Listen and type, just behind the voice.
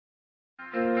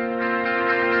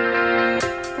Well,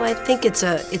 I think it's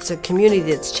a community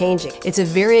that's changing. It's a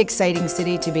very exciting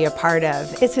city to be a part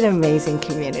of. It's an amazing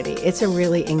community. It's a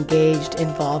really engaged,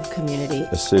 involved community.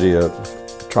 A city of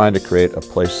trying to create a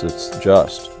place that's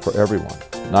just for everyone,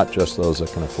 not just those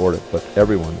that can afford it, but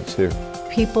everyone that's here.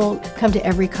 People come to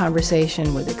every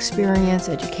conversation with experience,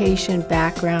 education,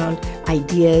 background,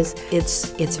 ideas.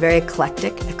 It's very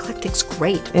eclectic. Eclectic's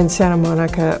great. In Santa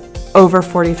Monica, over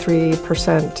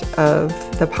 43%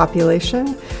 of the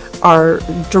population are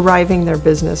deriving their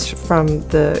business from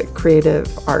the creative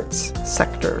arts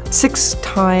sector, 6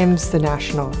 times the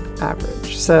national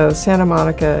average. So Santa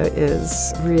Monica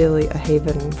is really a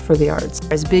haven for the arts.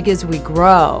 As big as we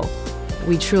grow,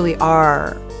 we truly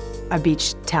are a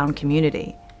beach town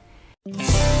community.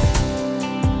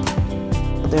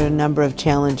 There are a number of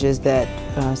challenges that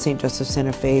St. Joseph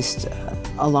Center faced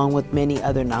along with many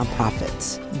other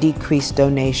nonprofits. Decreased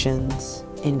donations,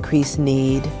 increased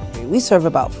need. We serve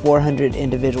about 400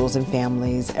 individuals and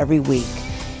families every week.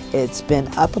 It's been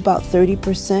up about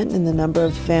 30% in the number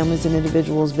of families and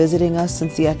individuals visiting us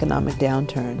since the economic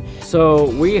downturn. So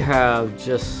we have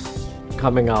just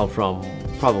coming out from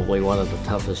probably one of the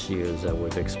toughest years that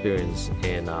we've experienced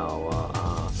in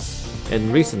our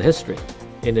in recent history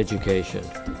in education.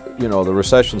 You know, the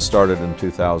recession started in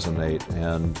 2008,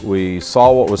 and we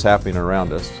saw what was happening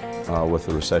around us with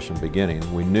the recession beginning.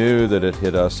 We knew that it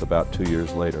hit us about 2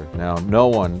 years later. Now, no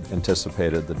one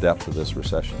anticipated the depth of this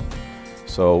recession,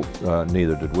 so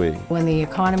neither did we. When the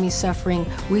economy's suffering,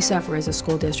 we suffer as a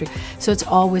school district, so it's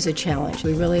always a challenge.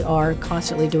 We really are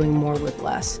constantly doing more with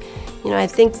less. You know, I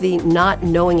think the not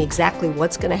knowing exactly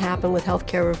what's going to happen with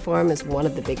healthcare reform is one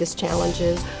of the biggest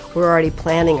challenges. We're already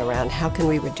planning around how can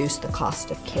we reduce the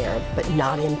cost of care but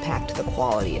not impact the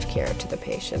quality of care to the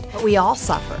patient. But we all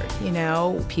suffered, you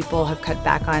know. People have cut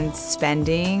back on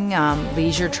spending,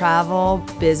 leisure travel,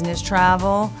 business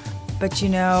travel, but you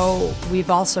know,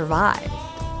 we've all survived.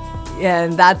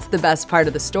 And that's the best part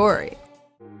of the story.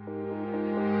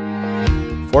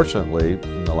 Fortunately,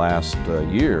 in the last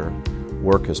year,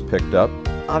 work has picked up.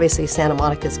 Obviously, Santa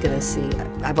Monica is going to see,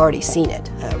 I've already seen it,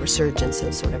 a resurgence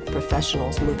of sort of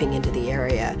professionals moving into the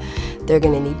area. They're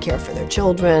going to need care for their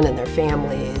children and their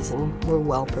families, and we're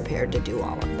well prepared to do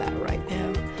all of that right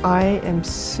now. I am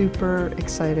super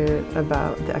excited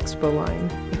about the expo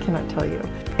line. I cannot tell you.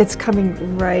 It's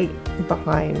coming right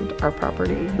behind our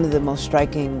property. One of the most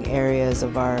striking areas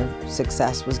of our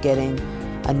success was getting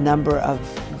a number of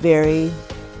very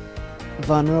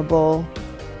vulnerable,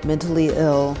 mentally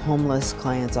ill, homeless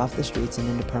clients off the streets and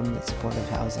into permanent supportive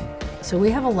housing. So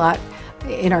we have a lot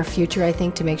in our future, I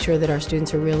think, to make sure that our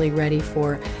students are really ready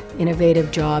for innovative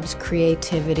jobs,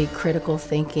 creativity, critical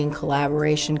thinking,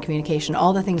 collaboration, communication,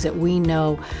 all the things that we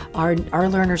know our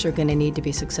learners are going to need to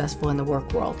be successful in the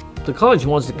work world. The college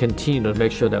wants to continue to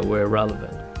make sure that we're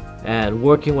relevant and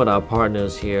working with our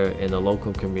partners here in the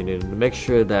local community to make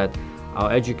sure that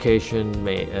our education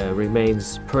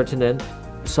remains pertinent,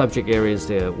 subject areas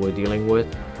that we're dealing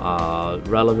with are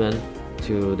relevant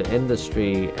to the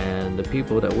industry and the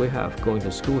people that we have going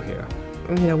to school here.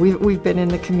 You know, we've been in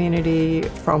the community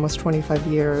for almost 25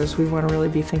 years. We want to really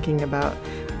be thinking about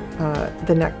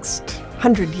the next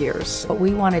 100 years. What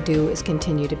we want to do is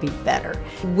continue to be better.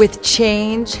 With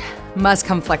change must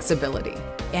come flexibility.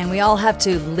 And we all have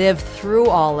to live through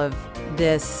all of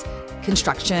this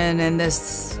construction and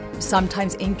this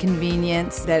sometimes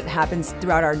inconvenience that happens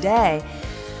throughout our day.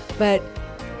 But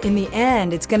in the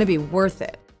end, it's going to be worth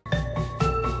it.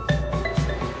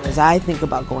 As I think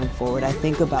about going forward, I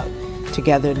think about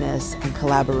togetherness and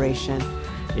collaboration.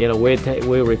 You know,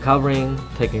 we're recovering,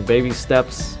 taking baby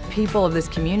steps. People of this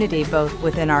community, both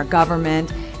within our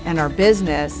government and our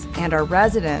business and our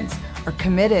residents, are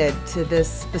committed to the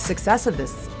success of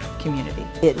this community.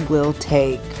 It will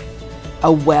take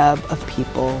a web of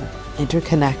people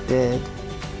interconnected,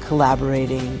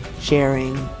 collaborating,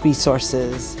 sharing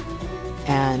resources,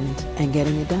 and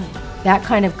getting it done. That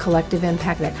kind of collective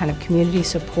impact, that kind of community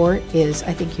support is,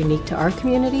 I think, unique to our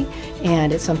community,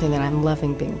 and it's something that I'm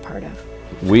loving being a part of.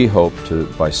 We hope to,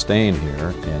 by staying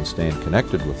here and staying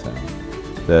connected with them,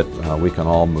 that we can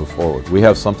all move forward. We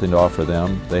have something to offer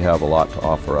them, they have a lot to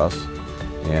offer us,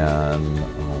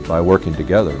 and by working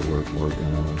together, we're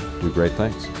going to do great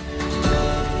things.